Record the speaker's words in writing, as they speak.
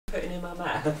Putting in my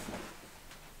mouth.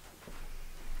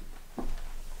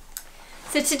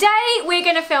 So today we're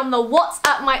going to film the What's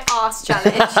Up My Arse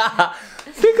challenge.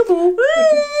 Peekaboo!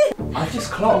 I just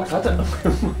clocked. I don't know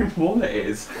where my wallet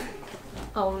is.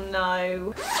 Oh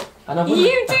no. And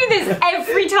You do this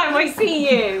every time I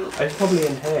see you. It's probably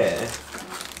in here.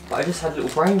 But I just had a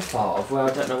little brain fart of where I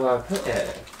don't know where I put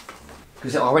it.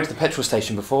 Because I went to the petrol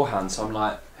station beforehand, so I'm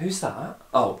like, who's that?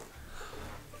 Oh,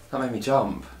 that made me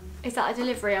jump. Is that a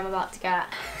delivery I'm about to get?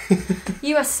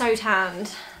 You are so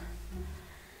tanned.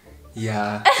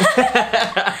 Yeah.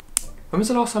 When was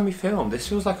the last time we filmed? This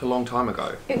feels like a long time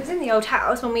ago. It was in the old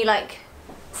house when we like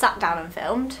sat down and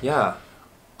filmed. Yeah.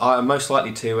 I'm most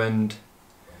likely to and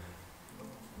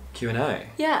Q&A.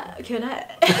 Yeah, Q&A.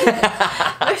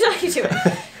 Most likely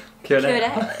to. Q&A.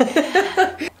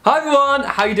 Hi everyone,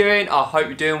 how you doing? I hope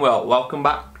you're doing well. Welcome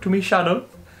back to my channel.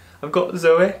 I've got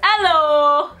Zoe.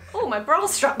 Hello! Oh, my bra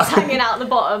strap's hanging out the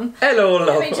bottom. Hello, love.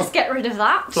 Let me just get rid of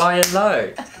that. Flying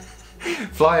low.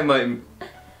 Flying mode.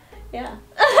 Yeah.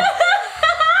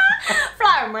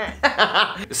 Flying mode.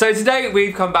 So today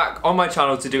we've come back on my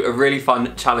channel to do a really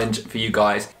fun challenge for you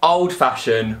guys. Old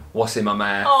fashioned, what's in my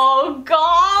mouth? Oh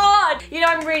god! You know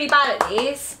I'm really bad at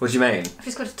these. What do you mean? I've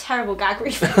just got a terrible gag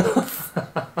reflex.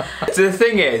 So the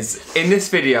thing is, in this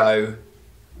video,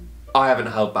 I haven't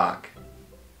held back.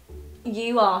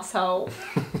 You arsehole.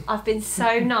 I've been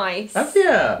so nice. Have you?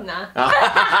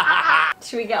 Nah.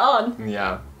 Should we get on?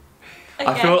 Yeah. Okay.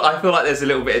 I feel like there's a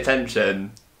little bit of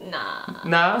tension. Nah.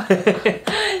 Nah. There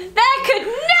could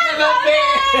never be!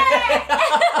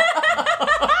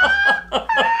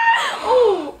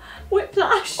 Oh,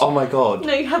 whiplash. Oh my god.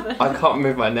 No, you haven't. I can't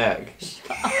move my neck.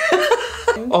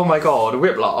 Oh my god,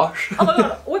 whiplash. Oh my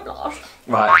god, whiplash.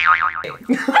 Right.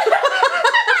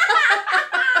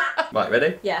 Right,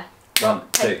 ready? Yeah. One,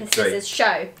 Paper, two, three. scissors,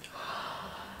 show.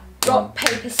 Rock,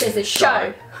 paper, scissors,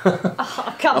 show.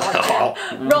 Oh, come on.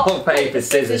 Rock, paper,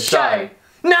 scissors, show.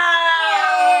 No!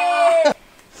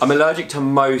 I'm allergic to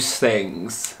most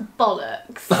things.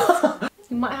 Bollocks.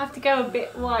 You might have to go a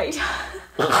bit wide.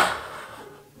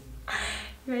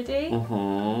 You ready?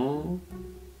 Mm-hmm.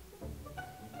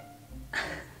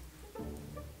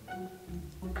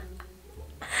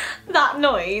 That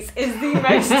noise is the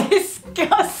most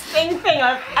disgusting thing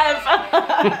I've ever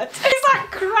heard. It's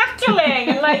like crackling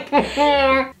and like...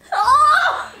 Oh!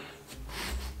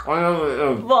 I know it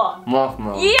is. What?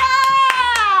 Marshmallow.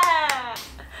 Yeah!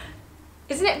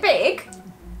 Isn't it big?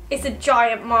 It's a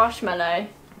giant marshmallow.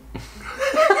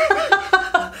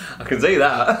 I can see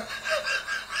that.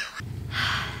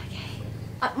 Okay.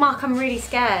 Mark, I'm really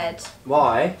scared.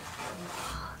 Why?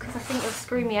 Because I think you'll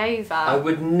screw me over. I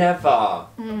would never.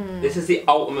 This is the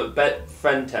ultimate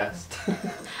friend test.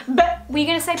 But were you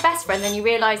going to say best friend, then you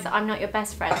realised that I'm not your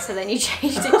best friend, so then you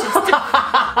changed it just to...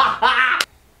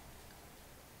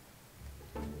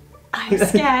 I'm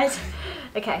scared.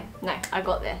 Okay, no, I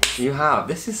got this. You have.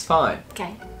 This is fine.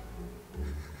 Okay.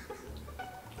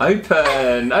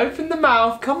 Open. Open the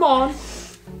mouth. Come on.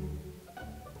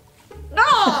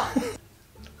 No!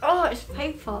 Oh, it's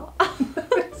paper.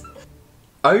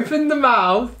 Open the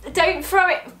mouth. Don't throw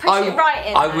it, push it right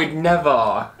in. I there. would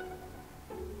never.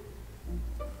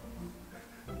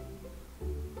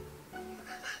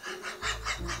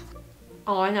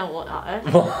 Oh, I know what that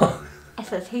is. What?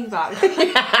 It's a tea bag.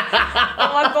 Oh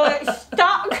my god, it's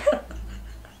stuck.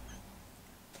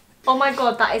 Oh my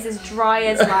god, that is as dry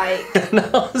as like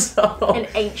No, stop. an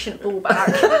ancient ball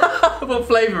bag. What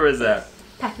flavour is it?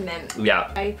 Peppermint.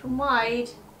 Yeah. Open wide.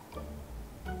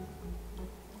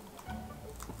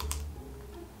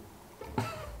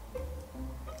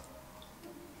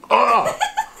 Oh!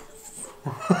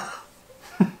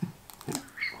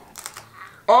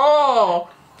 Oh!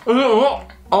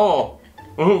 Oh!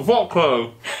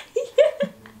 Vodka!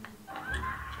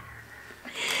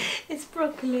 It's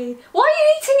broccoli. Why are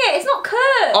you eating it? It's not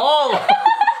cooked. Oh!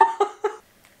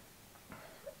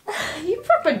 You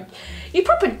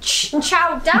proper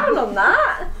chowed down on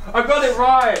that. I got it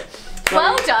right!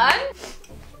 Well done.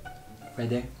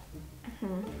 Ready?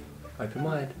 Open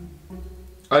wide.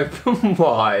 Open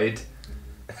wide.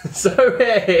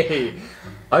 Zoe!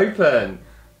 Open.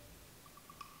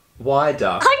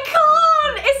 Wider. I can't.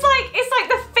 It's like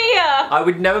the fear. I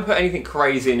would never put anything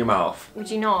crazy in your mouth. Would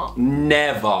you not?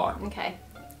 Never. Okay.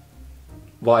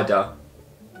 Wider.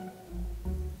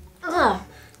 Ugh.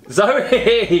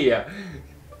 Zoe!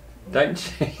 Don't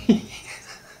cheat.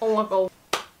 Oh my god.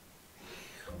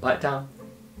 Bite down.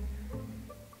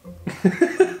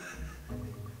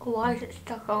 Why is it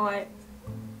stuck on it?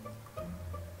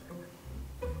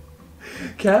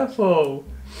 Careful.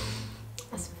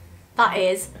 That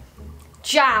is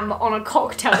jam on a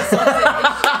cocktail sausage.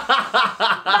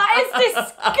 That is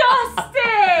disgusting.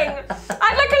 I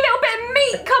had like a little bit of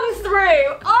meat come through.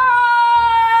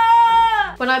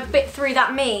 Ah! When I bit through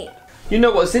that meat. You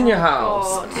know what's in your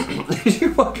house? God. Did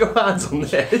you wipe your hands on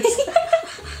this?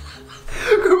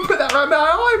 Could put that around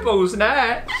my eyeballs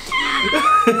now.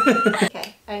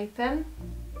 Okay, open.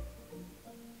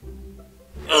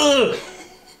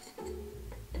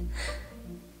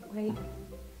 Wait.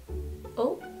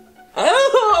 Oh.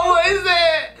 Oh, what is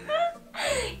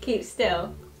it? Keep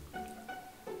still.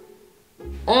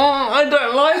 Oh, I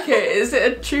don't like it. Is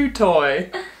it a chew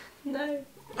toy? No.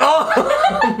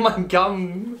 Oh, my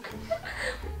gum.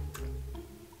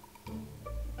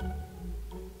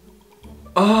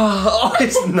 Oh,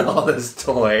 it's not this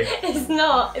toy. It's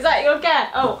not. Is that your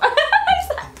guess? Oh.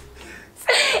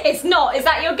 It's not. Is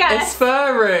that your guess? It's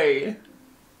furry.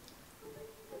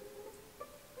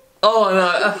 Oh no,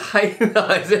 I hate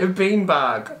that. Is it a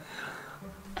beanbag?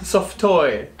 A soft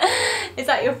toy. Is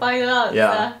that your final answer?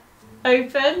 Yeah.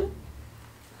 Open.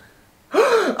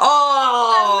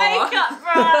 Oh! A makeup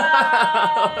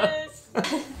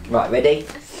brush. Right, ready?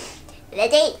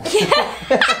 Ready?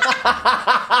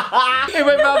 It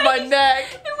went round my neck.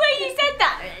 The way you said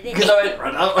that. Because I went,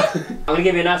 run out. I'm gonna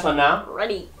give you a nice one now.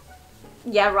 Ready.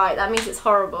 Yeah, right. That means it's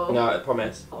horrible. No, I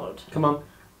promise. God. Come on.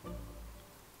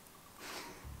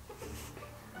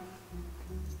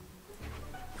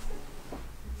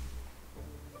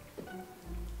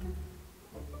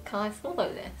 Can I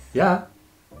swallow this? Yeah.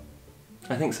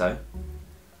 I think so.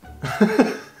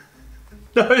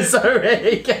 No,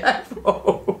 sorry,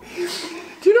 careful.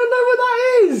 Do you not know what that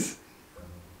is?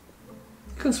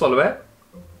 You can swallow it.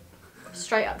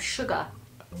 Straight up sugar.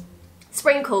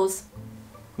 Sprinkles.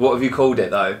 What have you called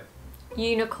it though?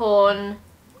 Unicorn.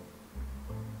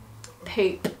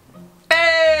 Poop.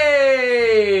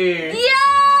 Hey!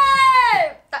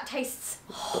 Yeah! That tastes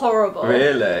horrible.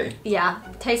 Really? Yeah.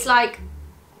 Tastes like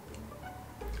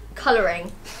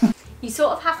colouring. You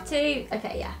sort of have to.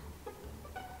 Okay, yeah.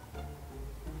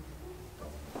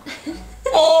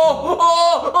 Oh!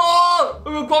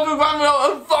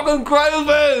 I'm fucking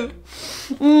crazy!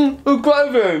 I'm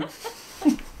crazy!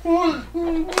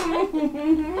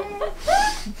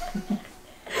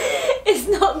 It's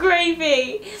not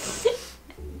gravy.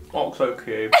 Oxo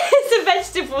cube. It's a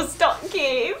vegetable stock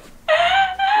cube.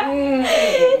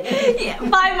 Yeah,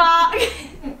 bye, Mark.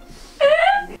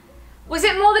 Was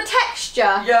it more the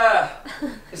texture? Yeah.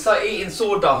 It's like eating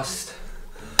sawdust.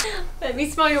 Let me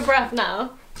smell your breath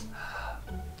now.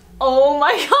 Oh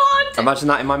my god! Imagine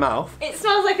that in my mouth. It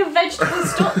smells like a vegetable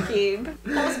stock cube.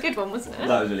 That was a good one, wasn't it?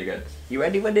 That was really good. You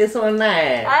ready for this one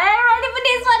there? I ain't ready for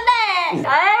this one there.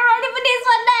 I ain't ready for this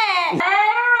one there. I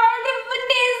ain't ready for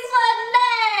this one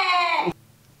there.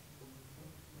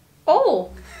 Oh.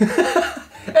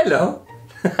 Hello.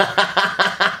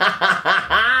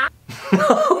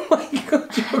 Oh my god,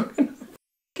 you're gonna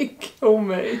fucking kill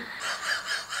me.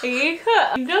 You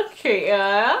could look at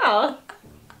you.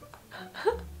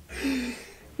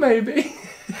 Maybe.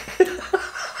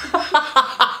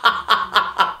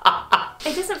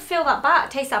 It doesn't feel that bad,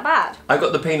 taste that bad. I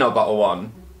got the peanut butter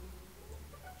one.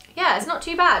 Yeah, it's not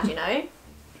too bad, you know. Do you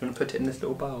want to put it in this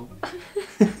little bowl?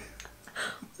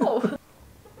 Oh.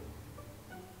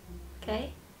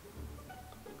 Okay.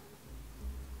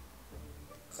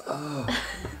 Oh.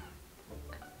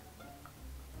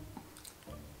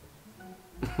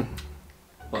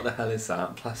 What the hell is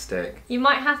that? Plastic. You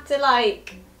might have to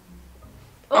like.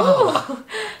 Oh.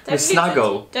 A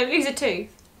snaggle. Don't lose a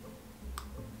tooth.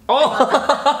 Oh!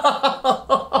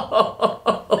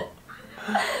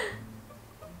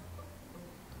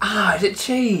 Ah, is it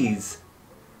cheese?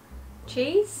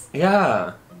 Cheese?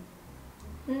 Yeah.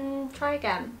 Try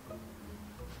again.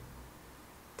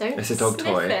 Don't It's a dog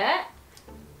sniff toy. it.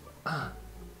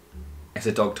 It's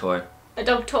a dog toy. A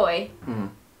dog toy. Hmm.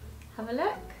 Have a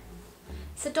look.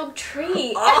 It's a dog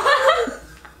treat.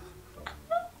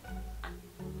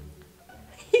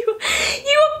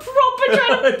 You were proper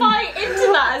trying to bite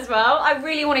into that as well. I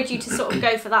really wanted you to sort of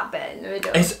go for that bit in the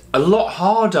middle. It's a lot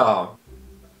harder.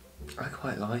 I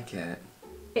quite like it.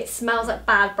 It smells like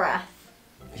bad breath.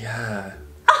 Yeah.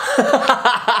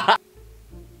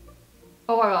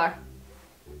 Oh my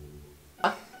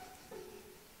god.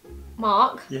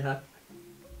 Mark, Yeah.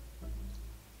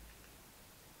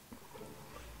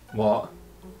 What?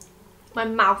 my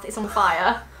mouth is on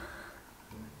fire.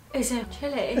 Is it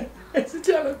chili? It's a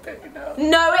jalapeno.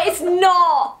 No, it's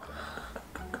not!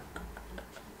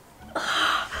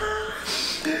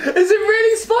 Is it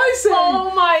really spicy?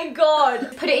 Oh my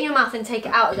god. Put it in your mouth and take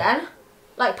it out again.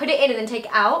 Like, put it in and then take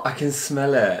it out. I can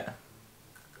smell it.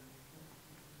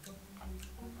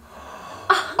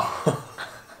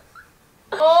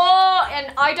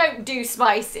 I don't do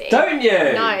spicy. Don't you?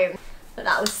 No. But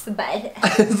that was the bed.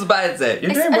 It's bad, is it?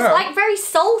 You're doing It's well. like very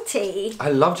salty. I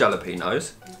love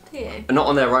jalapenos. Do you? Not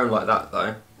on their own like that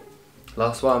though.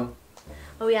 Last one.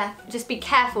 Oh yeah, just be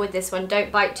careful with this one.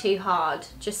 Don't bite too hard.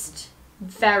 Just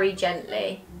very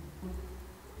gently.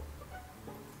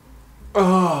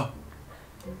 Oh.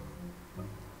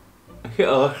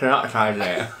 Oh, it's not tried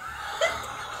there.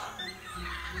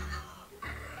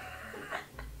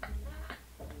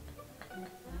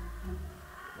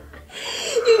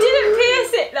 You didn't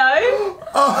pierce it though.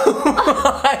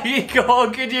 Oh my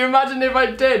god, could you imagine if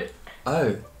I did?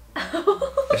 Oh.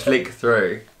 It's leaked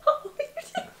through.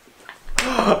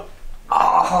 You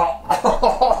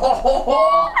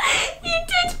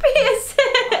did pierce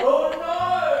it. Oh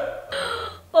no!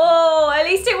 Oh, at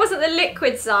least it wasn't the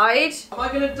liquid side. Am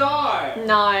I gonna die?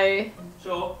 No.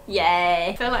 Sure. Yeah.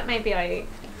 I feel like maybe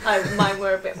oh, mine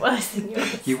were a bit worse than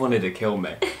yours. You wanted to kill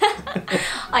me.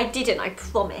 I didn't, I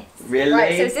promise. Really?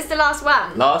 Right, so is this the last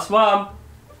one? Last one.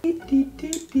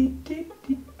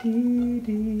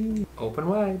 Open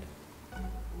wide.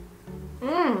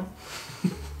 Mmm.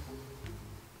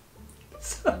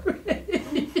 Sorry.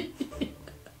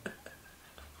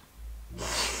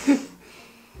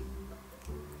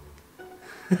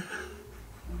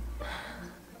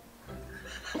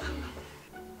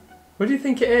 What do you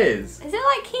think it is? Is it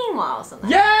like quinoa or something?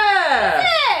 Yeah! Is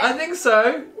it? I think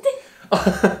so.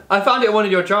 I found it in one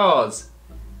of your jars.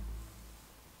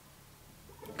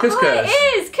 Couscous. Oh, it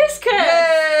is! Couscous!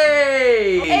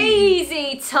 Yay!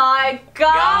 Easy, tiger!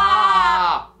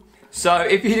 Yeah! So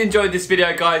if you enjoyed this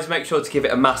video, guys, make sure to give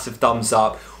it a massive thumbs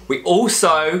up. We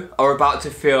also are about to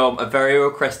film a very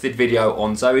requested video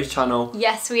on Zoe's channel.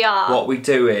 Yes, we are. What we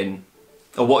doing?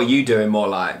 Or what are you doing more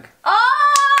like? Oh!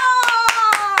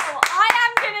 I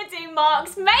am gonna do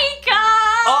Mark's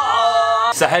makeup!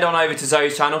 Oh! So head on over to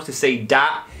Zoe's channel to see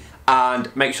that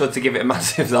and make sure to give it a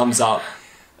massive thumbs up.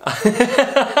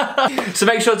 So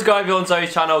make sure to go over on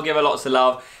Zoe's channel, give her lots of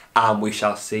love, and we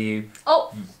shall see you.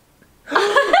 Oh!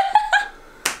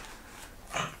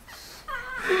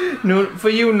 No, for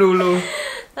you, Nulu.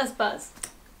 That's Buzz.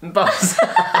 Buzz.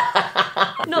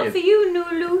 Not for you,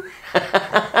 Nulu.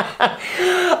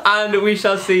 And we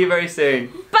shall see you very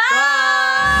soon.